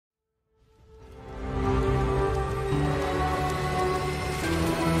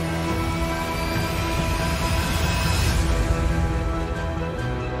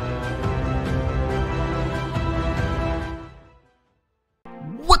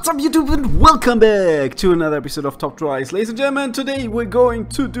What's up YouTube and welcome back to another episode of Top Tries. Ladies and gentlemen, today we're going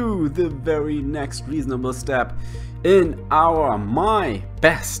to do the very next reasonable step in our My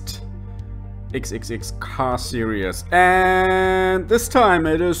Best XXX car series. And this time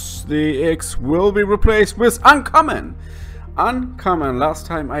it is the X will be replaced with Uncommon. Uncommon. Last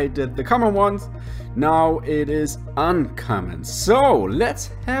time I did the common ones. Now it is Uncommon. So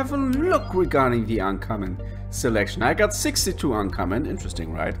let's have a look regarding the Uncommon selection. I got 62 Uncommon.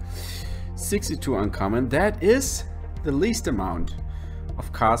 Interesting, right? 62 Uncommon. That is the least amount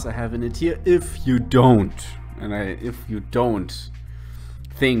of cars I have in it here. If you don't, if you don't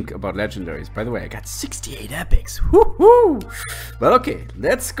think about legendaries. By the way, I got 68 epics. Woohoo! But okay,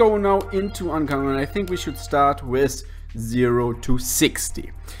 let's go now into Uncommon. I think we should start with 0 to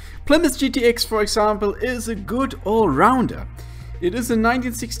 60. Plymouth GTX, for example, is a good all-rounder. It is a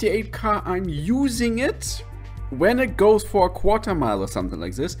 1968 car. I'm using it when it goes for a quarter mile or something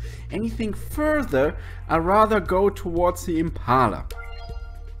like this. Anything further, I rather go towards the Impala.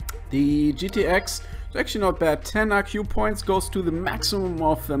 The GTX is actually not bad. 10 RQ points, goes to the maximum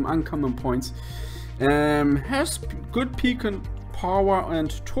of uncommon points. Has good peak and power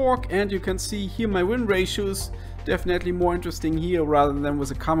and torque, and you can see here my win ratio is definitely more interesting here rather than with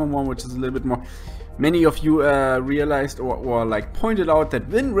a common one, which is a little bit more. Many of you realized or like pointed out that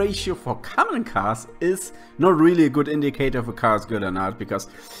win ratio for common cars is not really a good indicator if a car is good or not, because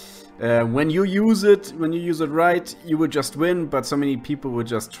when you use it right, you will just win, but so many people will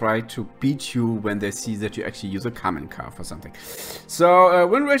just try to beat you when they see that you actually use a common car for something. So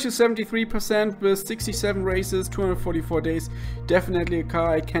win ratio 73% with 67 races, 244 days. Definitely a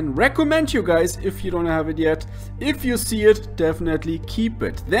car I can recommend you guys if you don't have it yet. If you see it, definitely keep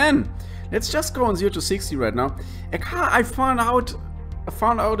it. Then let's just go on 0 to 60 right now. A car I found out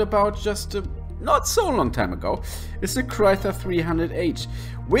about just not so long time ago is the Chrysler 300H,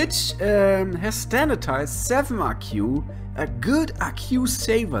 which has standardized 7 RQ, a good RQ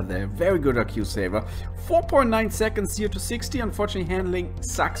saver there, very good RQ saver. 4.9 seconds 0 to 60. Unfortunately, handling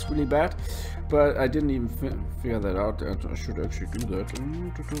sucks really bad, but I didn't even figure that out. I should actually do that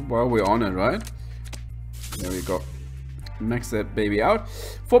while we're on it, right? There we go. Max that baby out.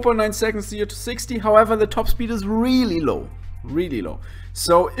 4.9 seconds 0 to 60. However, the top speed is really low. Really low.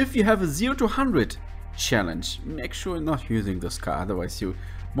 So if you have a 0 to 100 challenge, make sure you're not using this car. Otherwise, you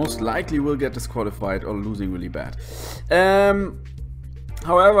most likely will get disqualified or losing really bad.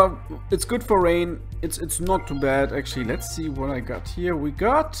 However, it's good for rain. It's not too bad. Actually, let's see what I got here. We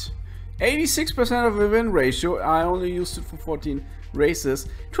got 86% of the win ratio. I only used it for 14 races.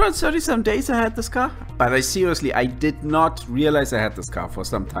 237 days I had this car, but I did not realize I had this car for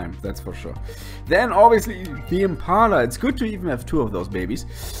some time, that's for sure. Then obviously the Impala. It's good to even have 2 of those babies.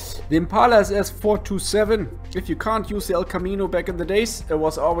 The Impala is S427. If you can't use the El Camino back in the days, it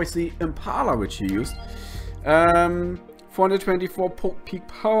was always the Impala which you used. 424 peak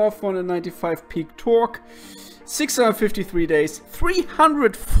power, 495 peak torque, 653 days,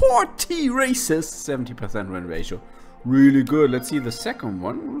 340 races, 70% win ratio. Really good. Let's see the second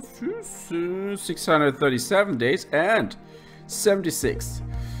one. 637 days and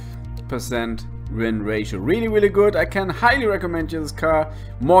 76% win ratio. Really, really good. I can highly recommend you this car.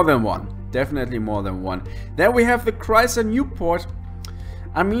 More than one. Definitely more than one. Then we have the Chrysler Newport.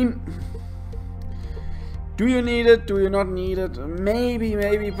 I mean, do you need it? Do you not need it?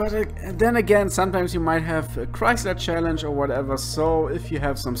 Maybe, but then again, sometimes you might have a Chrysler Challenge or whatever. So if you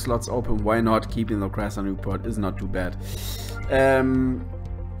have some slots open, why not? Keeping the Chrysler Newport is not too bad.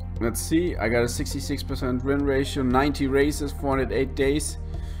 Let's see. I got a 66% win ratio, 90 races, 408 days.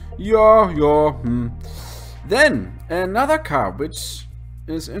 Then another car which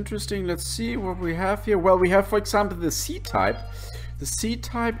is interesting. Let's see what we have here. Well, we have, for example, the C-Type. The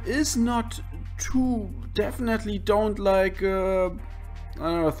C-Type is not too, definitely don't like I don't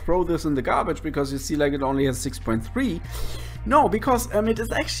know, throw this in the garbage because you see like it only has 6.3. No, because it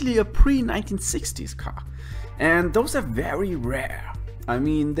is actually a pre-1960s car, and those are very rare. I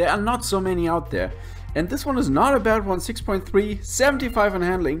mean, there are not so many out there, and this one is not a bad one. 6.3, 75 in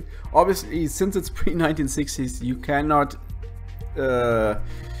handling. Obviously, since it's pre-1960s, you cannot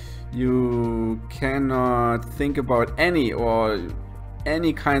think about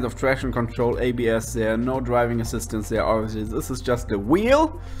any kind of traction control, ABS there, no driving assistance there. Obviously, this is just a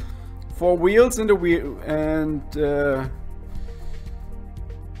wheel, 4 wheels in the wheel, and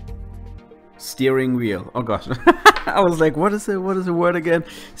steering wheel. Oh gosh, I was like, what is the word again?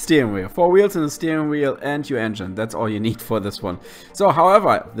 Steering wheel. 4 wheels and a steering wheel and your engine. That's all you need for this one. So,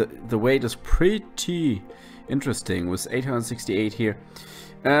 however, the weight is pretty interesting with 868 here.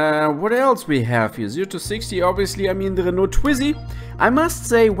 What else we have here? 0 to 60, obviously, I mean the Renault Twizy. I must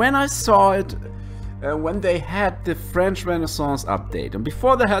say, when I saw it, when they had the French Renaissance update, and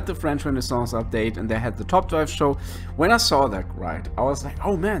before they had the French Renaissance update and they had the Top Drive show, when I saw that ride, I was like,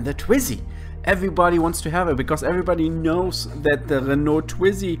 oh man, the Twizy. Everybody wants to have it because everybody knows that the Renault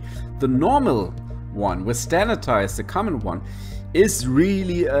Twizy, the normal one with standard tires, the common one, is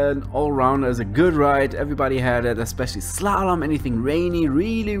really an all-rounder, is a good ride. Everybody had it, especially slalom, anything rainy,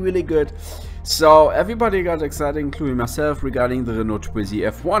 really good. So everybody got excited, including myself, regarding the Renault Twizy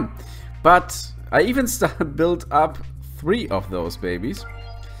F1. But I even started built up 3 of those babies.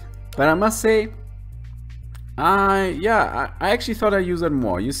 But I must say, I actually thought I'd use it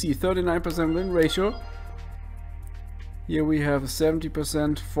more. You see 39% win ratio. Here we have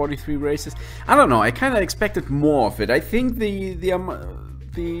 70%, 43 races. I don't know, I kind of expected more of it. I think the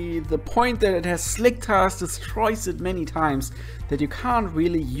point that it has slick tires destroys it many times, that you can't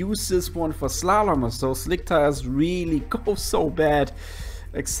really use this one for slalom or so. Slick tires really go so bad,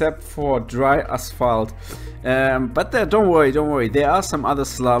 except for dry asphalt. But don't worry, there are some other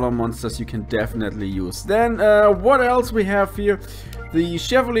slalom monsters you can definitely use. Then what else we have here? The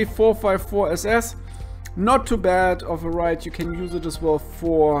Chevrolet 454 SS. Not too bad of a ride. You can use it as well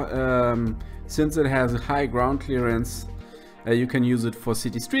for since it has a high ground clearance, you can use it for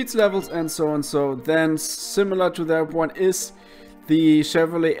city streets levels and so on. So then similar to that one is the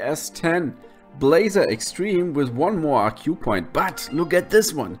Chevrolet S10 Blazer Extreme with 1 more RQ point. But look at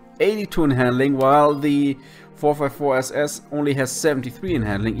this one, 82 in handling, while the 454 SS only has 73 in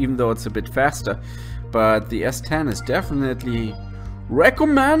handling, even though it's a bit faster. But the S10 is definitely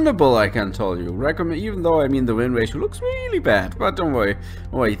recommendable, I can tell you. Even though, I mean, the win ratio looks really bad, but don't worry.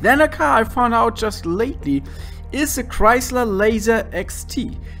 Then a car I found out just lately is a Chrysler Laser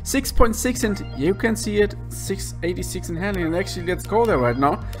XT. 6.6 and you can see it, 686 in handling. And actually, let's go there right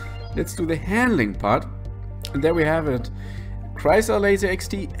now. Let's do the handling part. And there we have it. Chrysler Laser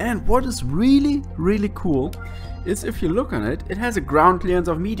XT. And what is really cool is, if you look on it, it has a ground clearance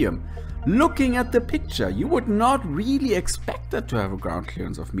of medium. Looking at the picture, you would not really expect it to have a ground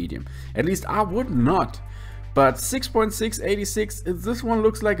clearance of medium. At least I would not. But 6.6, 86, this one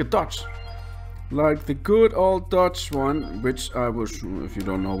looks like a Dodge. Like the good old Dodge one, which I will show if you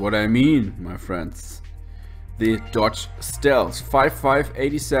don't know what I mean, my friends. The Dodge Stealth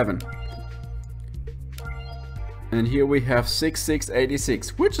 5587. And here we have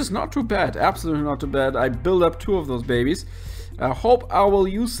 6686, which is not too bad, absolutely not too bad. I built up 2 of those babies. I hope I will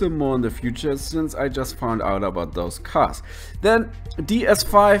use them more in the future, since I just found out about those cars. Then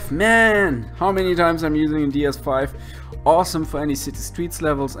DS5, man, how many times I'm using a DS5. Awesome for any city streets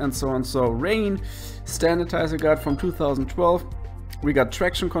levels and so on. So rain, standard tires I got from 2012. We got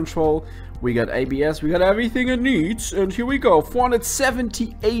traction control, we got ABS, we got everything it needs. And here we go,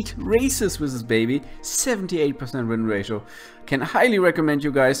 478 races with this baby, 78% win ratio. Can highly recommend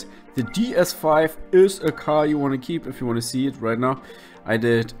you guys. The DS5 is a car you want to keep if you want to see it right now. I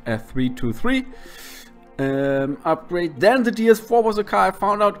did a 323 upgrade. Then the DS4 was a car I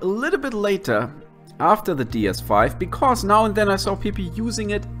found out a little bit later, after the DS5, because now and then I saw people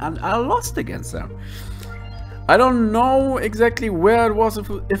using it and I lost against them. I don't know exactly where it was,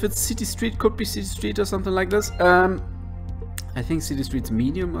 if it's City Street, could be City Street or something like this. I think City Street's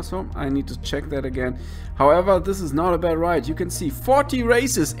medium or so. I need to check that again. However, this is not a bad ride. You can see 40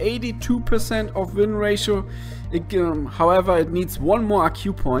 races, 82% of win ratio. However, it needs 1 more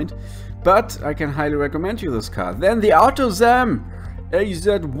RQ point, but I can highly recommend you this car. Then the AutoZam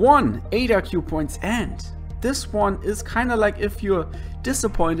AZ1, 8 RQ points, and this one is kind of like, if you're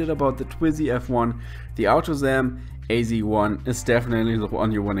disappointed about the Twizy F1, the AutoZam AZ1 is definitely the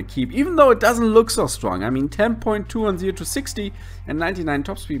one you want to keep, even though it doesn't look so strong. I mean, 10.2 on 0 to 60 and 99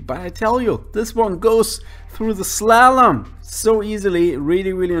 top speed, but I tell you, this one goes through the slalom so easily.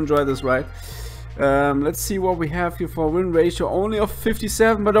 Really enjoy this ride. Let's see what we have here for a win ratio, only of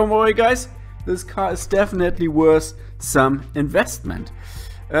 57, but don't worry guys, this car is definitely worth some investment.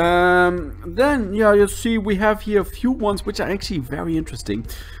 Then yeah, you see we have here a few ones which are actually very interesting.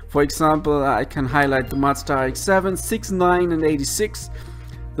 For example, I can highlight the Mazda RX-7, 69 and 86.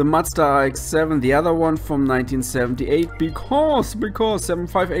 The Mazda RX-7, the other one from 1978, because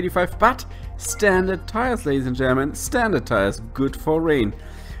 7585, but standard tires, ladies and gentlemen, standard tires, good for rain.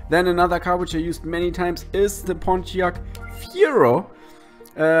 Then another car which I used many times is the Pontiac Fiero.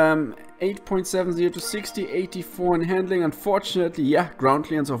 8.70 to 60, 84 in handling. Unfortunately, yeah, ground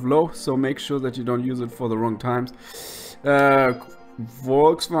clearance of low, so make sure that you don't use it for the wrong times.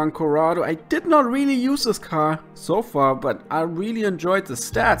 Volkswagen Corrado. I did not really use this car so far, but I really enjoyed the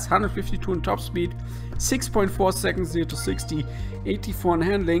stats. 152 in top speed, 6.4 seconds 0 to 60, 84 in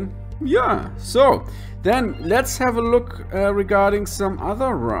handling. Yeah, so then let's have a look regarding some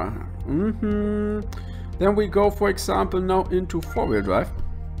other Then we go, for example, now into four-wheel drive.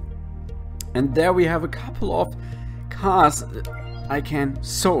 And there we have a couple of cars I can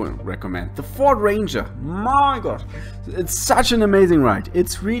so recommend. The Ford Ranger, my god, it's such an amazing ride.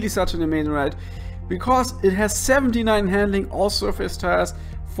 It's really such an amazing ride because it has 79 handling, all surface tires,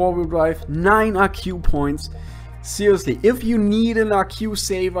 four-wheel drive, 9 RQ points. Seriously, if you need an RQ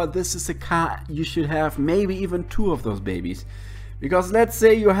saver, this is a car you should have, maybe even 2 of those babies. Because let's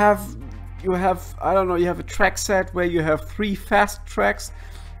say you have I don't know, you have a track set where you have 3 fast tracks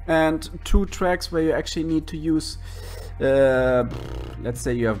and 2 tracks where you actually need to use let's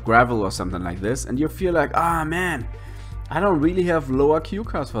say you have gravel or something like this, and you feel like, ah man, I don't really have lower Q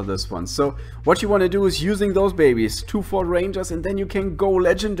cars for this one. So what you want to do is using those babies, 2 Ford Rangers, and then you can go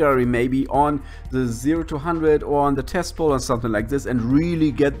legendary maybe on the 0 to 100 or on the test poll or something like this and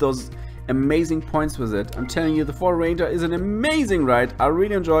really get those amazing points with it. I'm telling you, the Ford Ranger is an amazing ride. I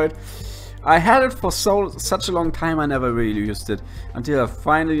really enjoyed it. I had it for such a long time, I never really used it until I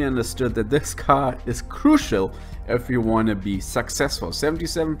finally understood that this car is crucial if you want to be successful.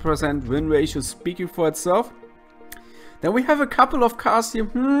 77% win ratio speaking for itself. Then we have a couple of cars here,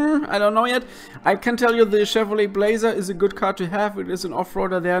 I don't know yet. I can tell you the Chevrolet Blazer is a good car to have. It is an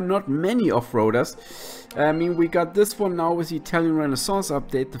off-roader. There are not many off-roaders. I mean, we got this one now with the Italian Renaissance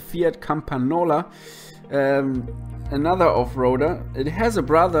update, the Fiat Campanola. Another off-roader. It has a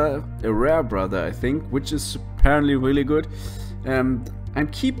brother, a rare brother I think, which is apparently really good. I'm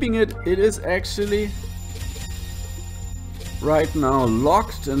keeping it. It is actually right now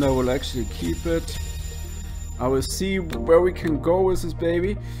locked, and I will actually keep it. I will see where we can go with this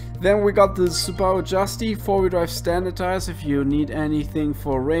baby. Then we got the Subaru Justy 4-wheel drive standard tires if you need anything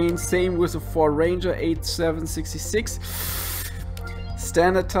for rain. Same with the Ford Ranger 8766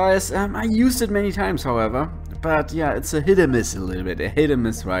 standard tires. I used it many times, however. But yeah, it's a hit and miss a little bit, a hit and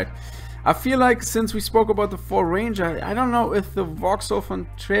miss ride. I feel like since we spoke about the Ford Ranger, I don't know if the Vauxhall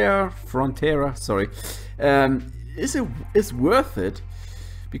Frontera, sorry, is worth it,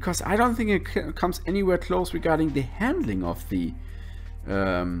 because I don't think it comes anywhere close regarding the handling of the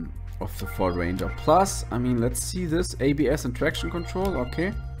Ford Ranger. Plus, I mean, let's see this ABS and traction control.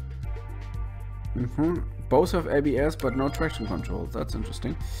 Okay. Both have ABS but no traction control. That's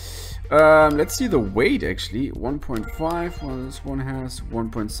interesting. Let's see the weight actually. 1.5. Well, this one has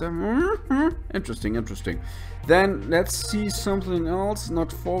 1.7. Interesting, interesting. Then let's see something else.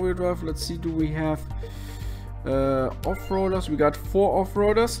 Not four-wheel drive. Let's see. Do we have off-roaders? We got 4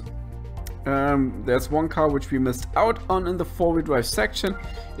 off-roaders. There's one car which we missed out on in the four-wheel drive section.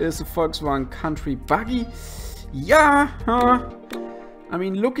 It is a Volkswagen Country Buggy. Yeah. I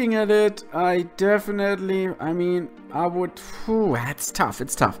mean, looking at it, I would, it's tough,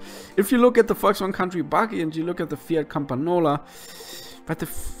 it's tough. If you look at the Volkswagen Country Buggy and you look at the Fiat Campanola, but the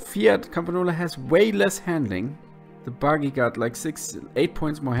Fiat Campanola has way less handling. The Buggy got like 8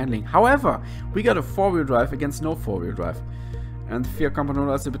 points more handling. However, we got a four-wheel drive against no four-wheel drive. And the Fiat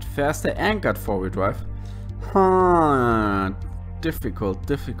Campanola is a bit faster and got four-wheel drive. Difficult.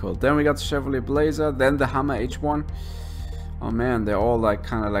 Then we got the Chevrolet Blazer, then the Hummer H1. Oh man, they're all like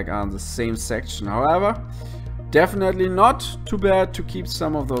kind of like on the same section. However, definitely not too bad to keep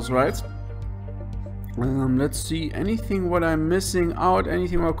some of those rides. Let's see, anything what I'm missing out,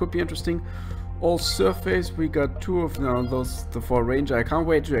 anything what could be interesting. All surface, we got 2 of those, the Ford Ranger. I can't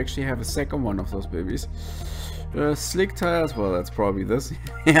wait to actually have a second one of those babies. Slick tires, well, that's probably this.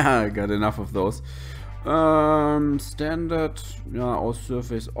 Yeah, I got enough of those. Standard, yeah, all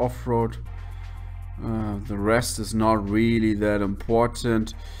surface, off-road. The rest is not really that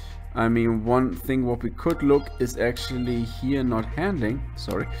important. I mean, one thing what we could look is actually here, not handling.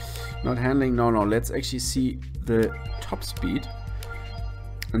 Sorry, not handling. No, let's actually see the top speed.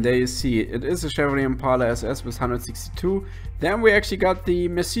 And there you see it is a Chevrolet Impala SS with 162. Then we actually got the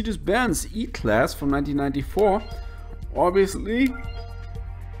Mercedes-Benz E-Class from 1994. Obviously,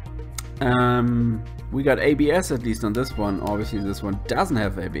 we got ABS at least on this one. Obviously, this one doesn't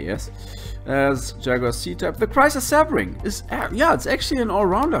have ABS. As Jaguar C-Type, the Chrysler Sebring is, yeah, it's actually an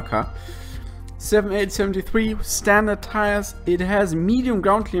all-rounder car. 7873 standard tires. It has medium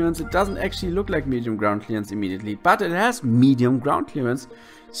ground clearance. It doesn't actually look like medium ground clearance immediately, but it has medium ground clearance.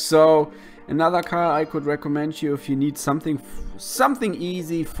 So another car I could recommend you if you need something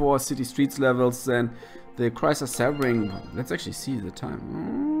easy for city streets levels. Then the Chrysler Sebring. Let's actually see the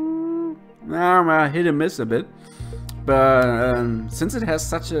time. I hit and miss a bit. But since it has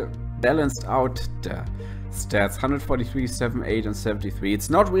such a balanced out stats, 143, 78 and 73, it's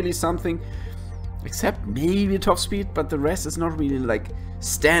not really something, except maybe top speed, but the rest is not really like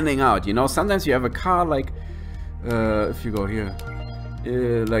standing out, you know. Sometimes you have a car like, if you go here,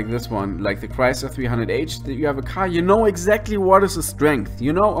 like this one, like the Chrysler 300H, you have a car, you know exactly what is the strength,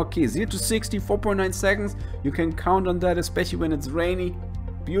 you know, okay, 0 to 60, 4.9 seconds, you can count on that, especially when it's rainy,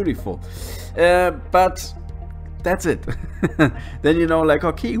 beautiful. But that's it. Then you know, like,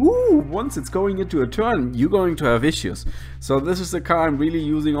 okay, woo, once it's going into a turn, you're going to have issues. So this is the car I'm really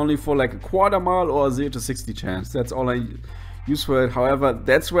using only for like a quarter mile or 0 to 60 chance. That's all I use for it. However,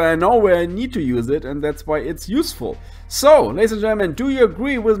 that's where I know where I need to use it, and that's why it's useful. So, ladies and gentlemen, do you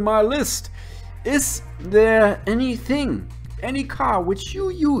agree with my list? Is there anything, any car which you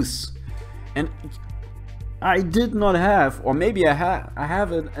use and I did not have, or maybe I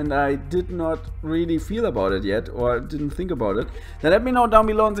have it and I did not really feel about it yet, or didn't think about it, then let me know down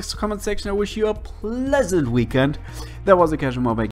below in the comment section. I wish you a pleasant weekend. That was a Casual Mobile